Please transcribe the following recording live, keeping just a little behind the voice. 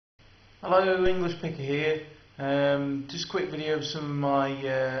Hello, English Picker here. Just a quick video of some of my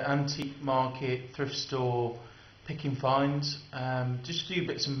antique market thrift store picking finds. Just a few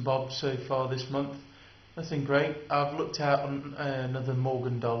bits and bobs so far this month. Nothing great. I've looked out on another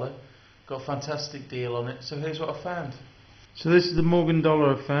Morgan dollar. Got a fantastic deal on it. So here's what I found. So this is the Morgan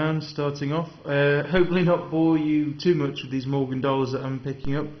dollar I found starting off. Hopefully not bore you too much with these Morgan dollars that I'm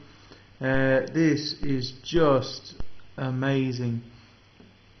picking up. This is just amazing.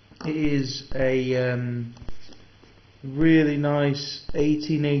 It is a really nice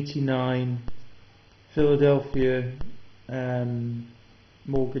 1889 Philadelphia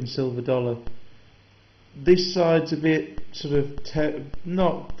Morgan silver dollar. This side's a bit sort of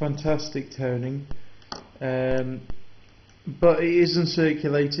not fantastic toning, but it is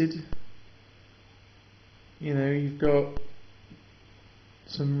uncirculated. You know, you've got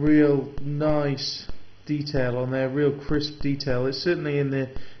some real nice detail on there, real crisp detail. It's certainly in the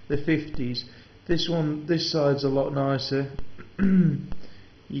 50s. This side's a lot nicer.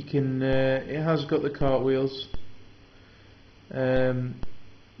 You can it has got the cartwheels.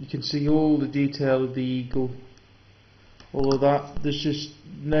 You can see all the detail of the eagle, all of that. There's just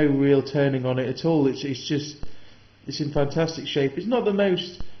no real turning on it at all. It's in fantastic shape. It's not the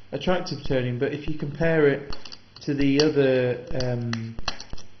most attractive turning, but if you compare it to the other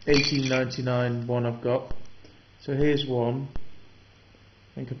 1899 one I've got, so here's one,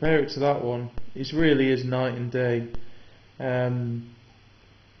 and compare it to that one, it really is night and day.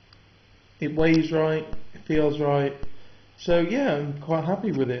 It weighs right, it feels right, so yeah, I'm quite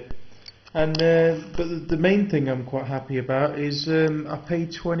happy with it. And but the main thing I'm quite happy about is I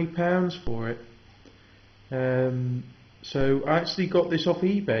paid £20 for it. So I actually got this off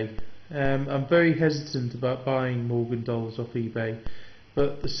eBay. I'm very hesitant about buying Morgan dollars off eBay,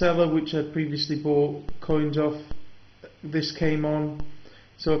 but the seller which I'd previously bought coins off, this came on,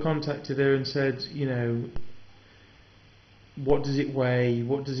 so I contacted her and said, you know, what does it weigh,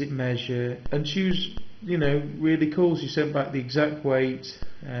 what does it measure, and she was, you know, really cool. She sent back the exact weight,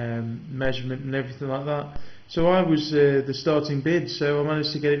 measurement and everything like that. So I was the starting bid, so I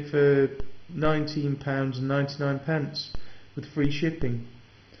managed to get it for £19.99 with free shipping.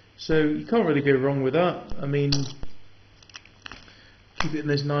 So you can't really go wrong with that. I mean, keep it in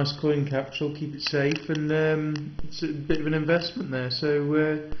this nice coin capsule, keep it safe, and it's a bit of an investment there.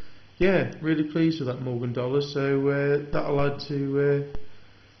 So yeah, really pleased with that Morgan dollar. So that'll add to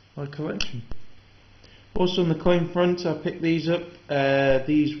my collection. Also on the coin front, I picked these up.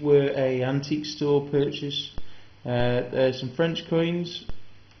 These were a antique store purchase. There's some French coins.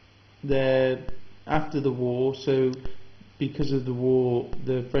 They're after the war, so because of the war,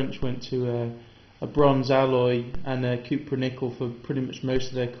 the French went to a bronze alloy and a cupra nickel for pretty much most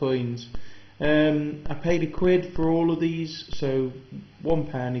of their coins. I paid £1 for all of these, so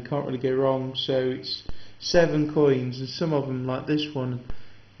 £1, you can't really go wrong. So it's 7 coins, and some of them, like this one,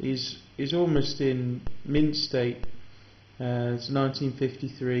 is almost in mint state. It's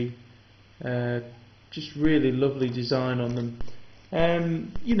 1953. Just really lovely design on them.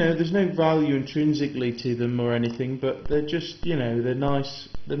 You know, there's no value intrinsically to them or anything, but they're just, you know, they're nice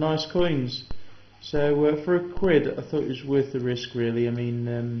coins. So for £1, I thought it was worth the risk, really. I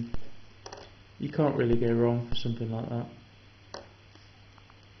mean, you can't really go wrong for something like that.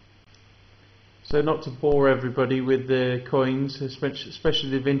 So not to bore everybody with the coins, especially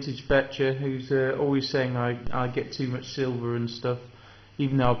the vintage fetcher, who's always saying I get too much silver and stuff,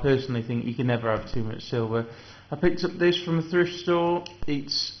 even though I personally think you can never have too much silver. I picked up this from a thrift store.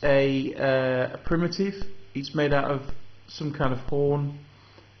 It's a primitive. It's made out of some kind of horn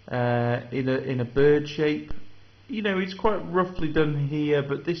in a bird shape. You know, it's quite roughly done here,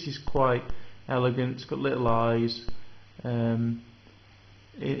 but this is quite elegant. It's got little eyes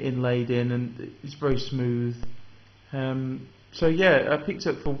inlaid in, and it's very smooth. So yeah, I picked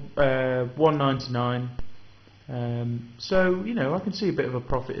it up for £1.99. So you know, I can see a bit of a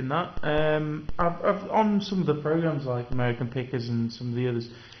profit in that. I've on some of the programs like American Pickers and some of the others,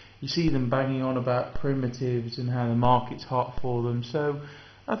 you see them banging on about primitives and how the market's hot for them. So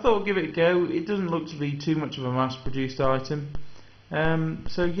I thought I'd give it a go. It doesn't look to be too much of a mass-produced item.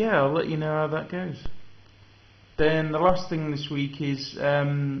 So yeah, I'll let you know how that goes. Then the last thing this week is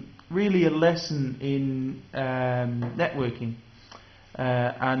really a lesson in networking.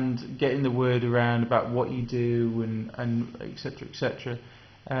 And getting the word around about what you do and etc, etc.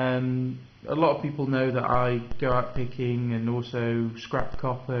 A lot of people know that I go out picking and also scrap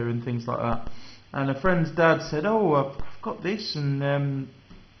copper and things like that. And a friend's dad said, "Oh, I've got this and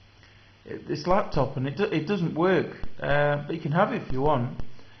this laptop, and it doesn't work, but you can have it if you want."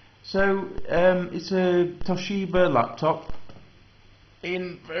 So it's a Toshiba laptop.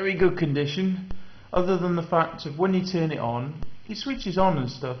 in very good condition, other than the fact of when you turn it on, it switches on and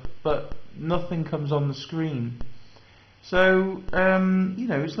stuff, but nothing comes on the screen. So, you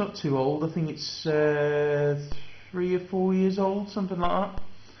know, it's not too old. I think it's 3 or 4 years old, something like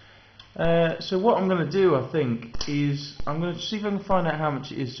that. So what I'm going to do, I think, is I'm going to see if I can find out how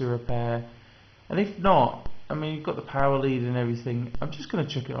much it is to repair. And if not, I mean, you've got the power lead and everything, I'm just going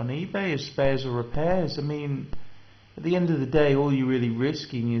to chuck it on eBay as spares or repairs. I mean, at the end of the day, all you're really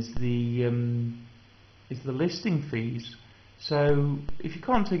risking is the listing fees. So if you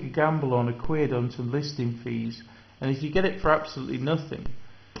can't take a gamble on £1 on some listing fees, and if you get it for absolutely nothing,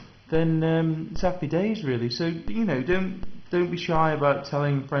 then it's happy days, really. So, you know, don't be shy about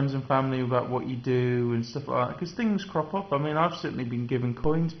telling friends and family about what you do and stuff like that, because things crop up. I mean, I've certainly been given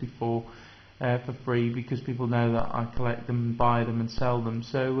coins before for free because people know that I collect them, buy them and sell them.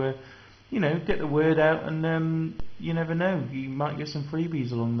 So you know, get the word out, and you never know, you might get some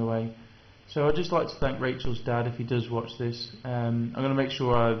freebies along the way. So I'd just like to thank Rachel's dad if he does watch this. I'm going to make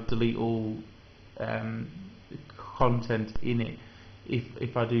sure I delete all content in it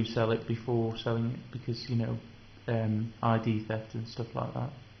if I do sell it before selling it, because, you know, ID theft and stuff like that.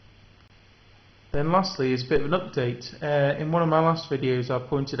 Then lastly is a bit of an update. In one of my last videos I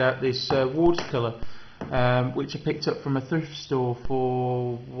pointed out this watercolour which I picked up from a thrift store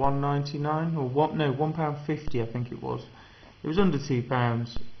for £1.99 or £1.50 I think it was. It was under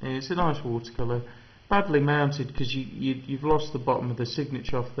 £2. It's a nice watercolour, badly mounted because you've lost the bottom of the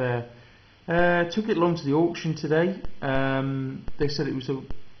signature off there. Took it along to the auction today. They said it was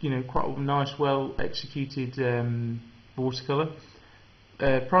quite a nice, well executed watercolour.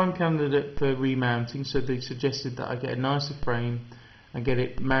 Prime candidate for remounting, so they suggested that I get a nicer frame and get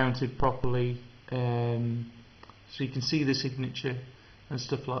it mounted properly, so you can see the signature and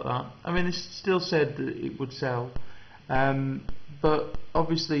stuff like that. I mean, they still said that it would sell, but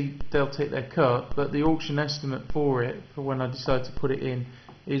obviously they'll take their cut. But the auction estimate for it, for when I decide to put it in,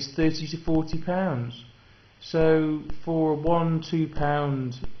 is £30 to £40. So for a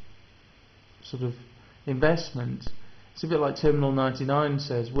 £1-2 sort of investment, it's a bit like Terminal 99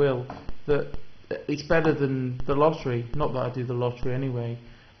 says, Will, that it's better than the lottery. Not that I do the lottery anyway,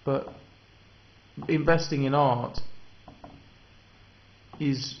 but investing in art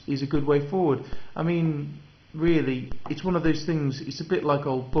is a good way forward. I mean, really, it's one of those things. It's a bit like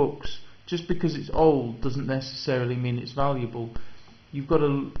old books. Just because it's old doesn't necessarily mean it's valuable. You've got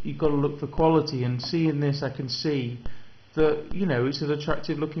to look for quality, and seeing this, I can see that, you know, it's an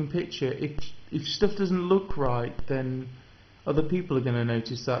attractive looking picture. If stuff doesn't look right, then other people are going to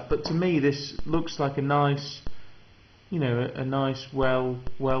notice that. But to me, this looks like a nice, you know, a nice, well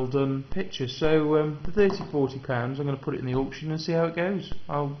done picture. So for £30-40, I'm going to put it in the auction and see how it goes.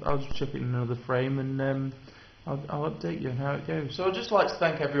 I'll just chuck it in another frame, and I'll update you on how it goes. So I'd just like to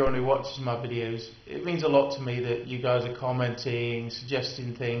thank everyone who watches my videos. It means a lot to me that you guys are commenting,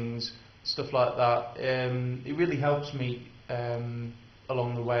 suggesting things, stuff like that. It really helps me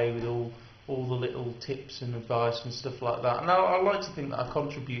along the way with all the little tips and advice and stuff like that. And I like to think that I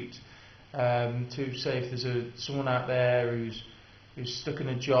contribute to, say, if there's someone out there who's stuck in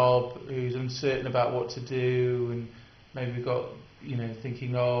a job, who's uncertain about what to do, and maybe got, you know,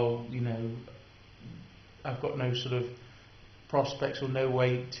 thinking, oh, you know, I've got no sort of prospects or no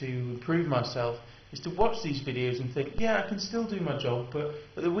way to improve myself, is to watch these videos and think, yeah, I can still do my job, but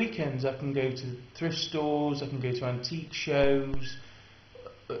at the weekends I can go to thrift stores, I can go to antique shows,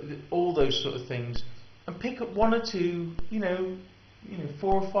 all those sort of things, and pick up one or two, you know,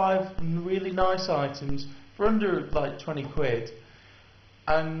 4 or 5 really nice items for under like £20,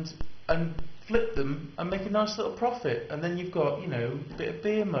 and flip them and make a nice little profit. And then you've got, you know, a bit of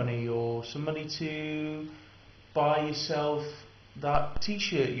beer money or some money to buy yourself that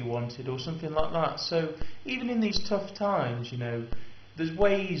t-shirt you wanted or something like that. So even in these tough times, you know, there's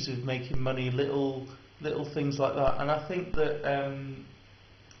ways of making money, little things like that. And I think that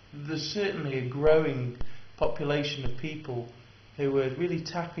there's certainly a growing population of people who are really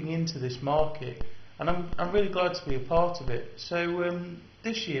tapping into this market, and I'm really glad to be a part of it. So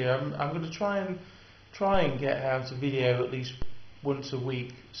this year I'm going to try and get out a video at least once a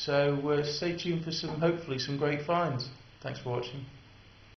week. So stay tuned for hopefully some great finds. Thanks for watching.